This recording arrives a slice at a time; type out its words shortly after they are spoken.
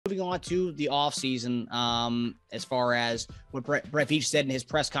moving on to the offseason, as far as what Brett Veach said in his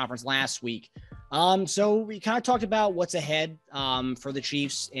press conference last week. So we kind of talked about what's ahead for the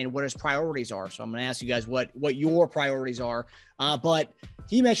Chiefs and what his priorities are. So I'm going to ask you guys what your priorities are. But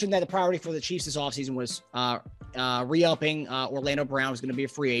he mentioned that the priority for the Chiefs this offseason was re-upping Orlando Brown, who's going to be a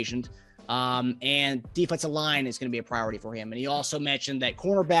free agent. And defensive line is going to be a priority for him. And he also mentioned that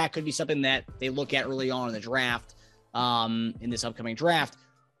cornerback could be something that they look at early on in the draft, in this upcoming draft.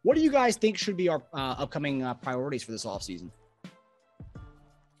 What do you guys think should be our upcoming priorities for this offseason?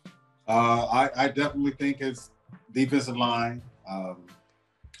 I definitely think it's defensive line.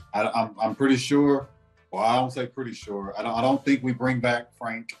 I'm pretty sure. Well, I don't say pretty sure. I don't think we bring back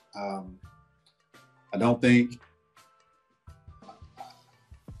Frank. I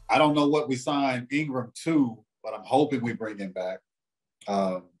don't know what we signed Ingram to, but I'm hoping we bring him back.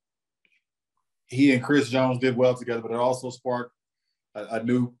 He and Chris Jones did well together, but it also sparked a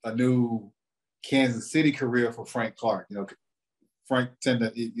new Kansas City career for Frank Clark. You know, Frank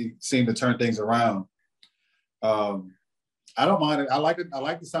he seemed to turn things around. I don't mind it. I like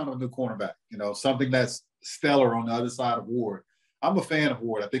the sound of a new cornerback. You know, something that's stellar on the other side of Ward. I'm a fan of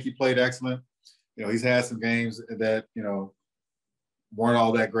Ward. I think he played excellent. You know, he's had some games that, you know, weren't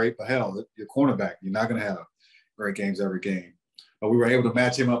all that great, but hell, you're cornerback. You're not going to have great games every game. But we were able to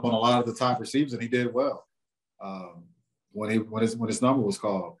match him up on a lot of the top receivers, and he did well when his number was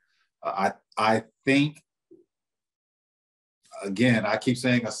called. I think, again, I keep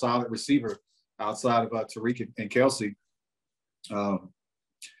saying a solid receiver outside of Tariq and Kelsey. To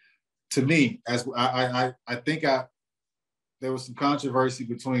me, as I think there was some controversy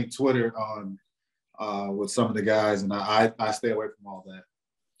between Twitter on with some of the guys, and I stay away from all that.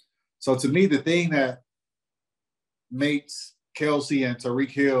 So to me, the thing that makes Kelsey and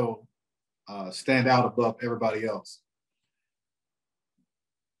Tyreek Hill stand out above everybody else,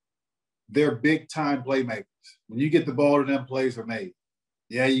 they're big-time playmakers. When you get the ball to them, plays are made.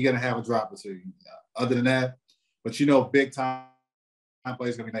 Yeah, you're going to have a drop or two. Other than that, but you know, big-time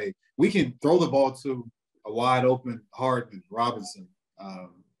plays are going to be made. We can throw the ball to a wide-open Hardman, Robinson,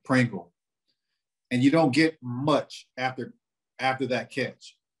 Pringle, and you don't get much after that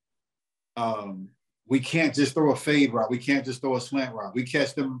catch. We can't just throw a fade route. We can't just throw a slant route. We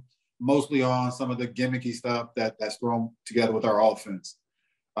catch them mostly on some of the gimmicky stuff that's thrown together with our offense.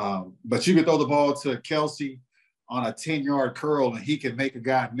 But you can throw the ball to Kelsey on a 10-yard curl, and he can make a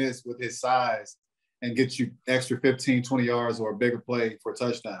guy miss with his size and get you extra 15, 20 yards or a bigger play for a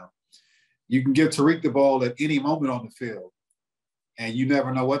touchdown. You can give Tariq the ball at any moment on the field, and you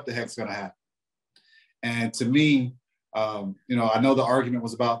never know what the heck's going to happen. And to me, you know, I know the argument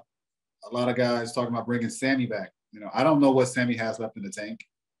was about a lot of guys talking about bringing Sammy back. You know, I don't know what Sammy has left in the tank.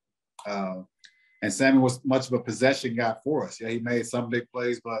 And Sammy was much of a possession guy for us. Yeah, he made some big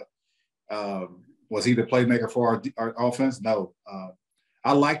plays, but was he the playmaker for our offense? No.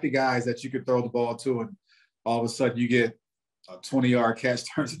 I like the guys that you could throw the ball to, and all of a sudden you get a 20-yard catch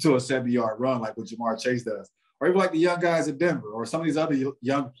turns into a 70-yard run like what Jamar Chase does. Or even like the young guys at Denver or some of these other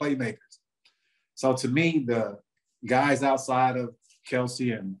young playmakers. So to me, the guys outside of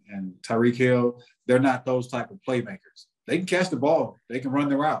Kelsey and Tyreek Hill, they're not those type of playmakers. They can catch the ball. They can run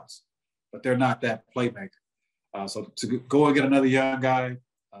the routes, but they're not that playmaker. So to go and get another young guy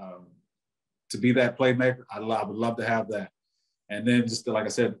to be that playmaker, I would love to have that. And then just like I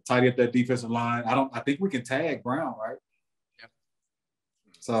said, tidy up that defensive line. I think we can tag Brown, right? Yeah.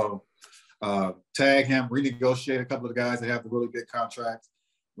 So tag him, renegotiate a couple of the guys that have the really big contracts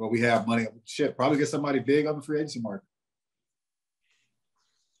where we have money. Shit, probably get somebody big on the free agency market.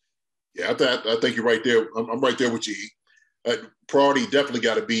 Yeah, I think you're right there. I'm right there with you. Priority definitely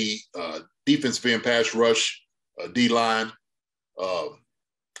got to be defensive end, pass rush, D-line.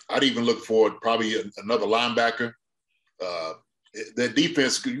 I'd even look for probably another linebacker. That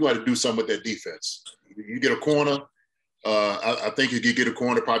defense, you got to do something with that defense. You get a corner. I think you could get a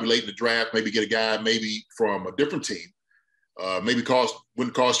corner probably late in the draft, maybe get a guy maybe from a different team. Maybe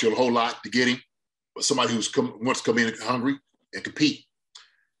wouldn't cost you a whole lot to get him, but somebody wants to come in hungry and compete.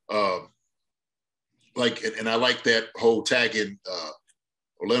 And I like that whole tagging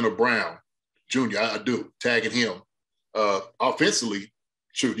Orlando Brown Jr. I do tagging him offensively.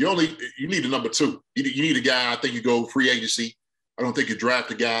 Shoot, you need a number two. You need a guy. I think you go free agency. I don't think you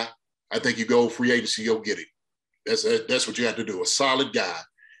draft a guy. I think you go free agency. You'll get him. That's what you have to do. A solid guy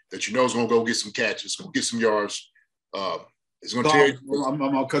that you know is going to go get some catches, going to get some yards. It's going to tear you. I'm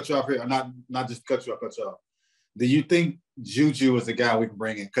going to cut you off here. Not just cut you off. Do you think Juju is the guy we can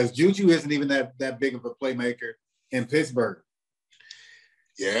bring in? Because Juju isn't even that big of a playmaker in Pittsburgh.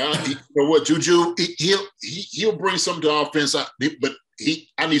 Yeah, you know what, Juju, he'll bring something to offense, but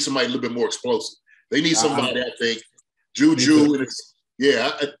I need somebody a little bit more explosive. They need somebody, I think, Juju.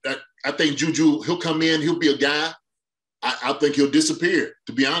 I think Juju, he'll come in, he'll be a guy. I think he'll disappear.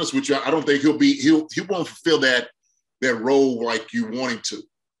 To be honest with you, I don't think he won't fulfill that role like you want him to,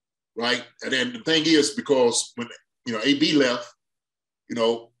 right? And then the thing is, because when AB left,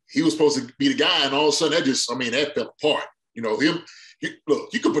 he was supposed to be the guy, and all of a sudden that fell apart.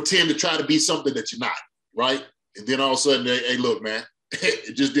 Look, you can pretend to try to be something that you're not, right? And then all of a sudden, hey, look, man,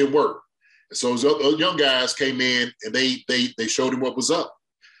 it just didn't work. And so those young guys came in and they showed him what was up.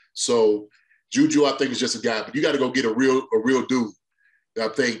 So Juju, I think, is just a guy, but you got to go get a real dude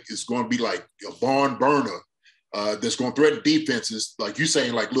that I think is going to be like a barn burner that's going to threaten defenses. Like you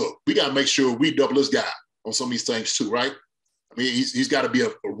saying, like, look, we got to make sure we double this guy on some of these things too, right? I mean, he's got to be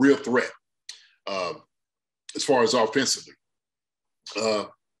a real threat as far as offensively.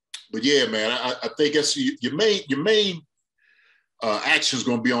 But yeah, man, I think that's your main action is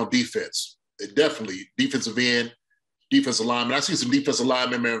going to be on defense. Definitely defensive end, defensive lineman. I see some defensive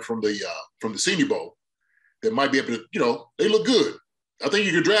linemen, man, from the Senior Bowl that might be able to, they look good. I think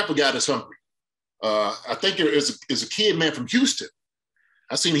you could draft a guy that's hungry. I think there is a kid, man, from Houston.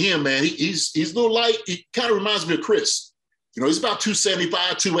 I seen him, man. He's a little light. He kind of reminds me of Chris. He's about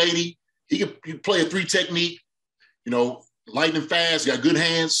 275, 280. He can play a 3 technique. Lightning fast, got good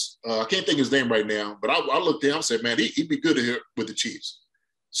hands. I can't think of his name right now, but I looked at him and said, man, he'd be good here with the Chiefs.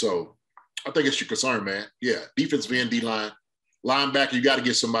 So I think it's your concern, man. Yeah, defensive end, D-line. Linebacker, you got to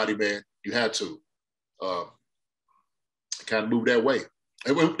get somebody, man. You had to kind of move that way.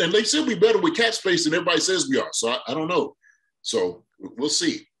 And they said we better with cap space than everybody says we are. So I don't know. So we'll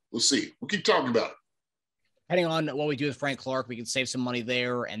see. We'll keep talking about it. Depending on what we do with Frank Clark, we can save some money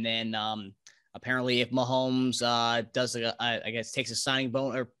there. And then apparently if Mahomes does, I guess, takes a signing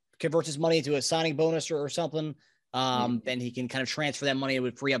bonus or converts his money into a signing bonus or something, then he can kind of transfer that money. It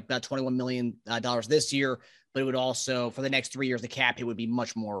would free up about $21 million this year, but it would also, for the next 3 years, the cap hit would be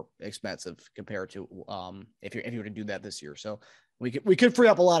much more expensive compared to if you were to do that this year. So we could free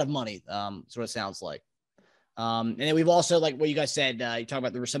up a lot of money. That's what it sounds like. And then we've also, like what you guys said, you talk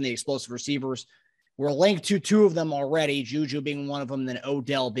about there were some of the explosive receivers. We're linked to 2 of them already, Juju being one of them, then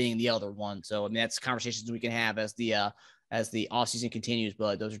Odell being the other one. So, I mean, that's conversations we can have as the offseason continues,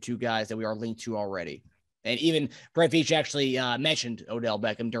 but those are 2 guys that we are linked to already. And even Brett Veach actually mentioned Odell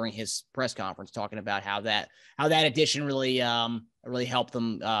Beckham during his press conference, talking about how that addition really helped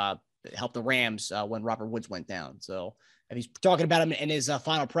them, helped the Rams when Robert Woods went down. So if he's talking about him in his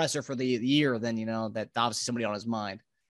final presser for the year, then, that obviously somebody on his mind.